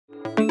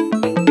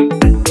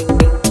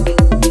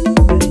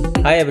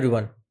Hi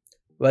everyone,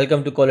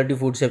 welcome to Quality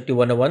Food Safety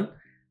 101.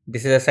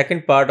 This is a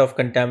second part of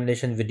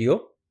contamination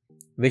video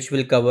which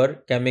will cover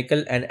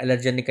chemical and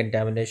allergenic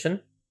contamination.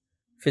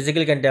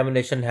 Physical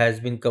contamination has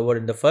been covered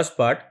in the first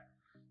part,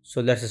 so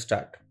let's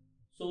start.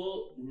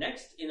 So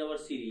next in our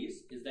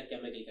series is the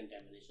chemical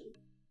contamination.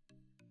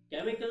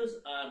 Chemicals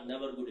are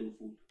never good in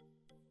food.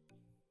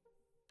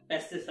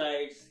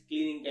 Pesticides,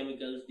 cleaning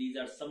chemicals, these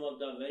are some of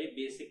the very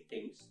basic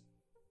things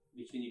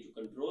which we need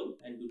to control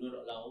and do not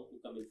allow to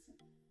come in food.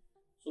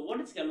 So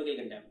what is chemical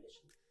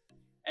contamination?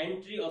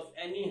 Entry of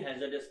any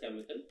hazardous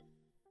chemical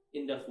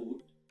in the food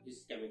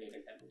is chemical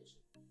contamination.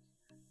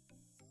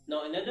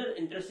 Now another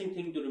interesting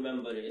thing to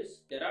remember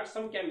is there are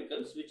some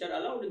chemicals which are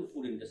allowed in the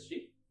food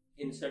industry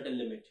in certain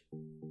limit.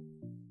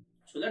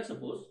 So let's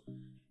suppose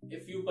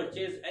if you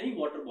purchase any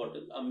water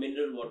bottle, a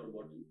mineral water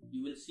bottle,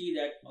 you will see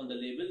that on the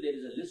label there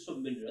is a list of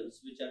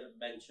minerals which are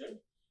mentioned,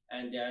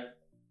 and they are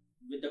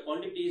with the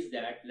quantities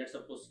that, let's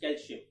suppose,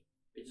 calcium,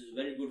 which is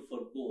very good for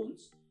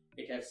bones.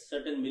 It has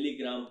certain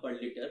milligram per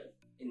liter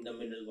in the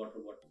mineral water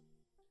bottle.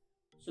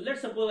 So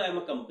let's suppose I am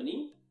a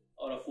company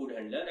or a food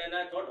handler and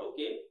I thought,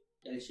 okay,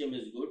 calcium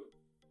is good,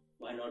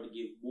 why not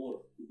give more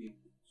to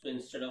people? So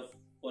instead of,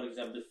 for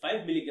example,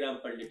 5 milligram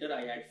per liter,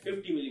 I add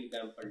 50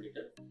 milligram per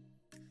liter.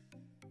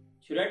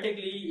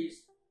 Theoretically,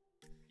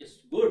 it's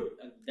good,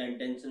 the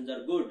intentions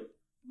are good,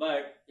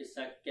 but it's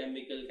a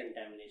chemical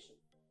contamination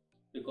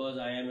because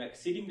I am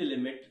exceeding the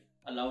limit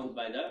allowed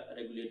by the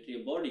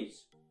regulatory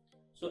bodies.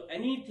 So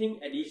anything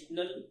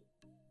additional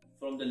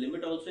from the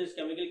limit also is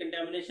chemical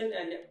contamination,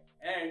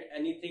 and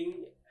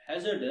anything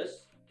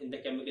hazardous in the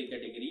chemical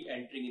category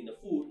entering in the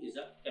food is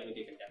a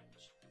chemical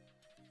contamination.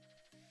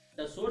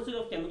 The sources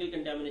of chemical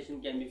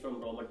contamination can be from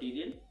raw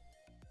material,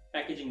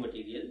 packaging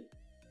material,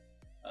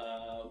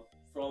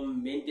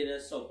 from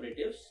maintenance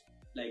operatives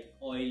like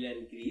oil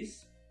and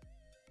grease,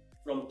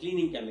 from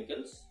cleaning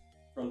chemicals,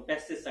 from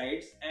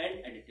pesticides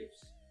and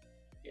additives.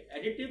 Okay.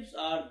 Additives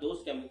are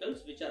those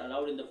chemicals which are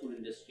allowed in the food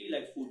industry,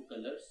 like food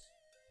colors,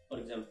 for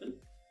example,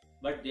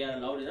 but they are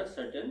allowed in a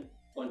certain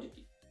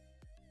quantity.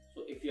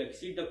 So if you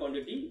exceed the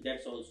quantity,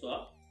 that's also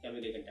a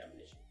chemical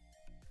contamination.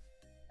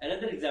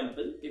 Another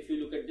example, if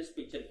you look at this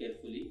picture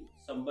carefully,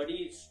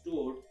 somebody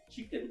stored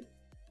chicken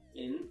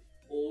in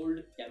old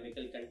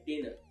chemical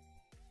container.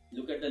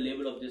 Look at the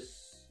label of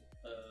this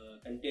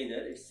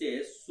container. It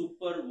says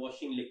super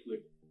washing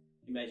liquid.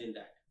 Imagine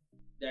that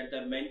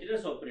the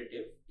maintenance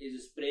operative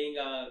is spraying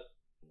a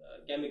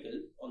chemical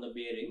on the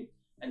bearing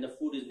and the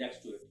food is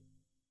next to it.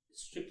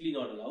 It's strictly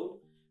not allowed.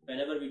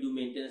 Whenever we do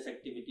maintenance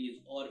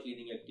activities or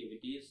cleaning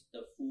activities,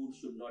 the food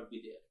should not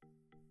be there.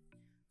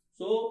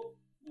 So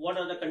what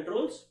are the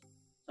controls?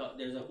 So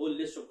there's a whole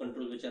list of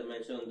controls which are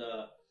mentioned on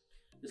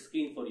the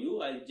screen for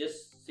you. I'll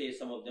just say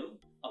some of them.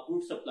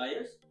 Approved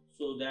suppliers,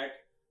 so that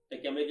the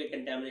chemical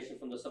contamination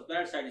from the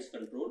supplier side is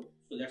controlled.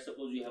 So let's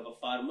suppose you have a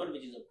farmer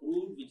which is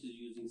approved, which is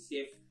using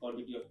safe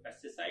quantity of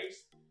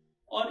pesticides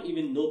or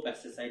even no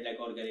pesticide like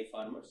organic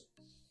farmers.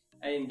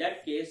 And in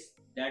that case,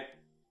 that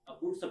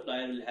approved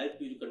supplier will help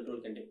you to control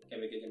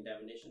chemical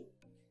contamination.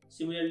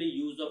 Similarly,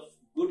 use of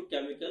good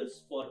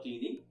chemicals for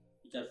cleaning,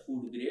 which are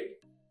food grade,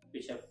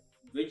 which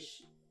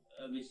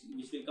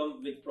will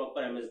come with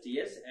proper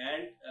MSDS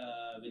and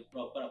with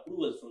proper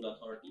approvals from the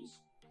authorities.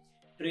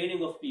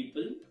 Training of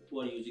people who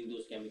are using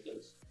those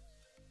chemicals,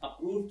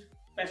 approved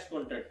pest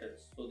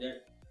contractors so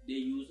that they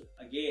use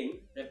again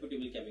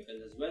reputable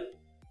chemicals as well,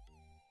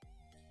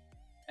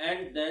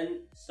 and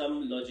then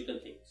some logical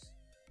things.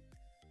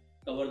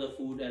 Cover the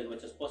food as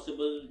much as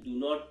possible, do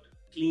not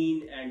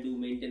clean and do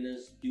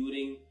maintenance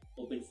during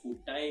open food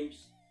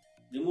times,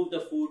 remove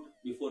the food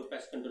before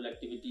pest control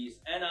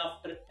activities, and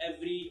after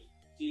every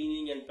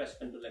cleaning and pest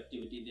control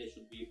activity there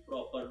should be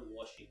proper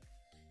washing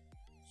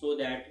so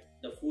that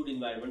the food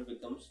environment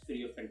becomes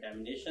free of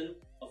contamination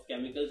of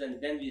chemicals,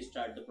 and then we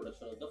start the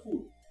production of the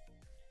food.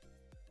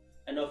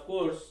 And of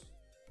course,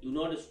 do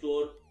not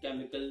store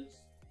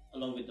chemicals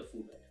along with the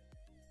food item.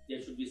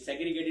 There should be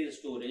segregated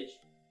storage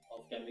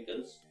of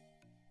chemicals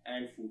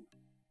and food.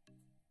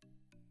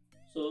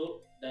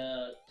 So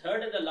the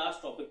third and the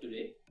last topic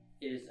today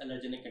is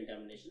allergenic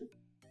contamination.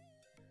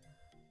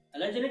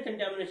 Allergenic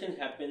contamination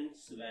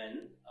happens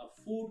when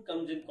a food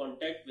comes in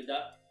contact with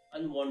an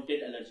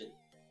unwanted allergen.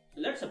 So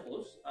let's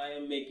suppose I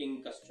am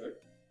making custard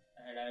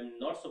and I am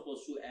not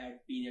supposed to add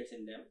peanuts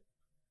in them,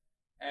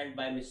 and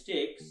by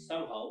mistake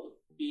somehow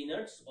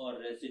peanuts or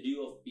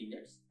residue of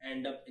peanuts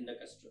end up in the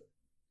custard.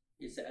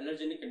 It's an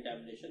allergenic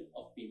contamination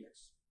of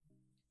peanuts.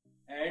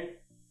 And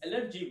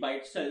allergy by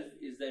itself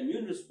is the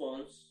immune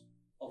response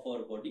of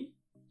our body,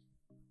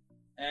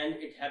 and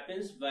it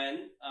happens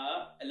when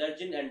an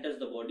allergen enters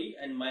the body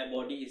and my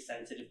body is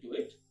sensitive to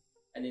it,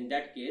 and in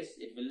that case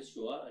it will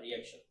show a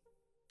reaction.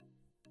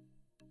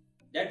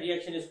 That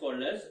reaction is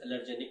called as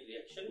allergenic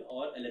reaction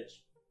or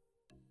allergy.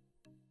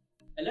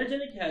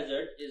 Allergenic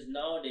hazard is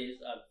nowadays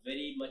a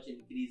very much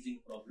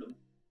increasing problem.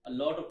 A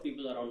lot of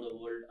people around the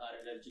world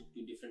are allergic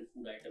to different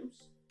food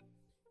items.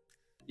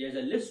 There's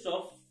a list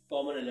of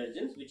common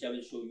allergens which I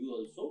will show you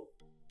also.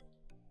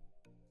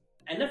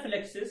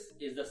 Anaphylaxis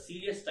is the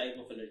serious type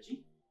of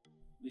allergy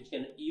which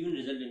can even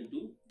result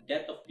into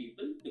death of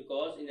people,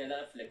 because in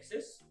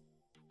anaphylaxis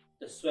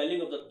the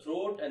swelling of the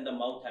throat and the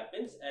mouth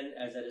happens, and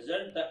as a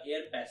result the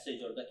air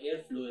passage or the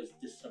airflow is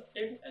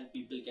disrupted and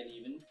people can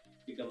even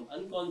become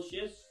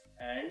unconscious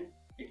and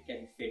it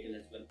can be fatal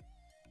as well.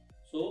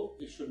 So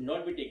it should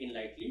not be taken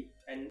lightly,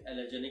 and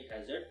allergenic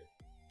hazard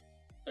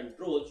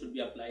control should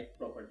be applied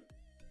properly.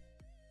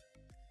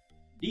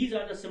 These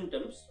are the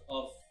symptoms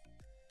of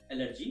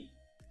allergy.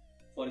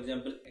 For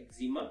example,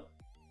 eczema,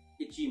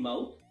 itchy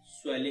mouth,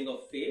 swelling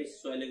of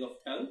face, swelling of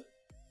tongue,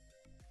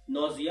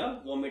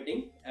 nausea,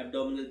 vomiting,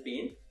 abdominal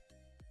pain,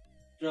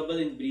 trouble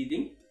in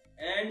breathing,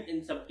 and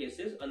in some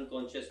cases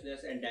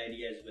unconsciousness and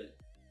diarrhea as well.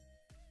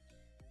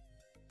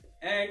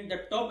 And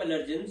the top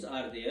allergens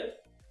are there.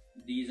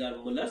 These are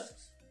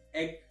mollusks,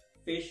 egg,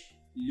 fish,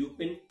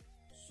 lupin,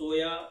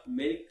 soya,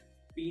 milk,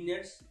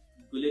 peanuts,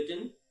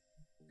 gluten,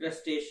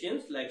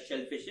 crustaceans like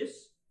shellfishes,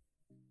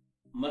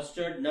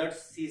 mustard,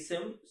 nuts,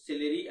 sesame,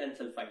 celery, and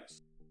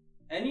sulfites.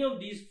 Any of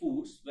these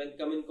foods, when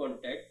come in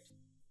contact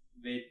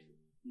with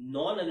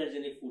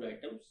non-allergenic food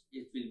items,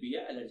 it will be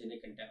an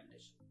allergenic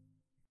contamination.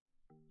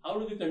 How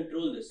do we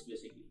control this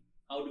basically?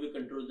 How do we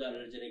control the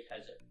allergenic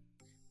hazard?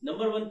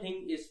 Number one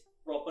thing is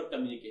proper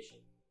communication.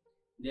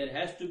 There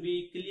has to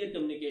be clear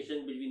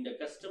communication between the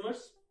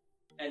customers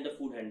and the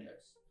food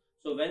handlers.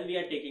 So when we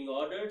are taking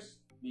orders,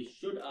 we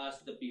should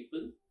ask the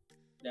people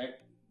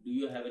that, do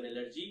you have an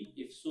allergy?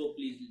 If so,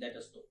 please let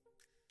us know.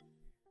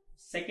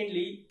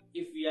 Secondly,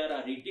 if we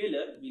are a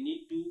retailer, we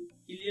need to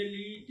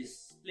clearly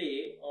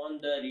display on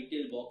the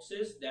retail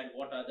boxes that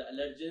what are the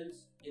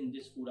allergens in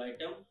this food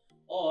item,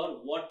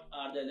 or what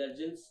are the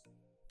allergens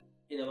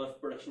in our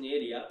production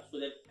area, so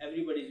that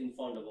everybody is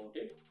informed about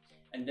it,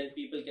 and then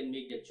people can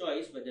make their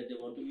choice whether they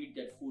want to eat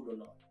that food or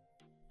not.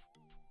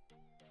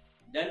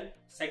 Then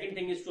second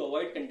thing is to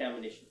avoid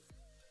contamination.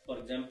 For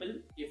example,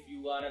 if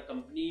you are a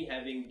company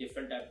having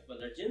different types of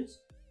allergens,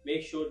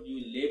 make sure you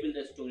label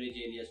the storage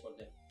areas for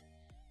them.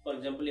 For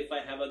example, if I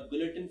have a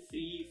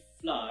gluten-free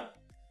flour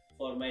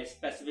for my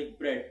specific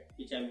bread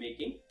which I am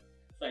making,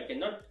 so I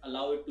cannot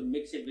allow it to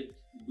mix it with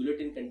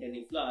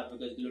gluten-containing flour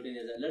because gluten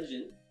is an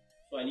allergen.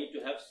 So I need to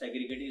have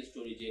segregated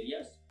storage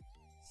areas,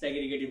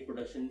 segregated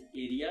production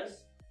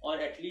areas, or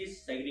at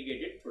least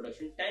segregated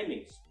production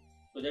timings,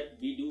 so that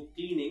we do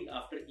cleaning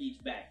after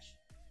each batch.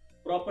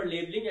 Proper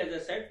labeling, as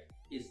I said,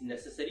 is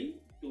necessary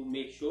to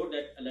make sure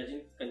that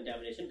allergen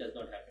contamination does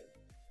not happen.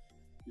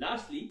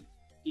 Lastly,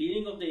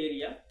 cleaning of the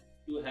area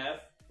to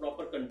have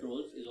proper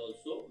controls is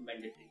also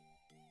mandatory.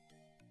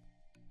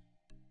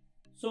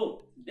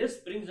 So this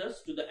brings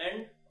us to the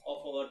end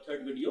of our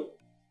third video.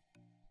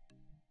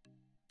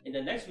 In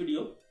the next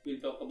video,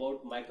 we'll talk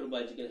about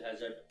microbiological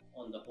hazard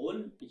on the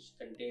whole, which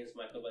contains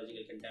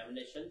microbiological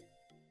contamination,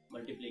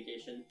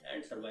 multiplication,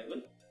 and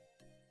survival.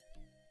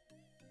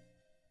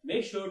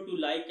 Make sure to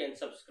like and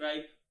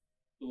subscribe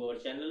to our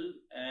channel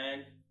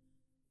and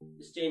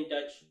stay in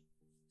touch,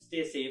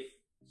 stay safe.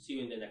 See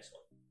you in the next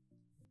one.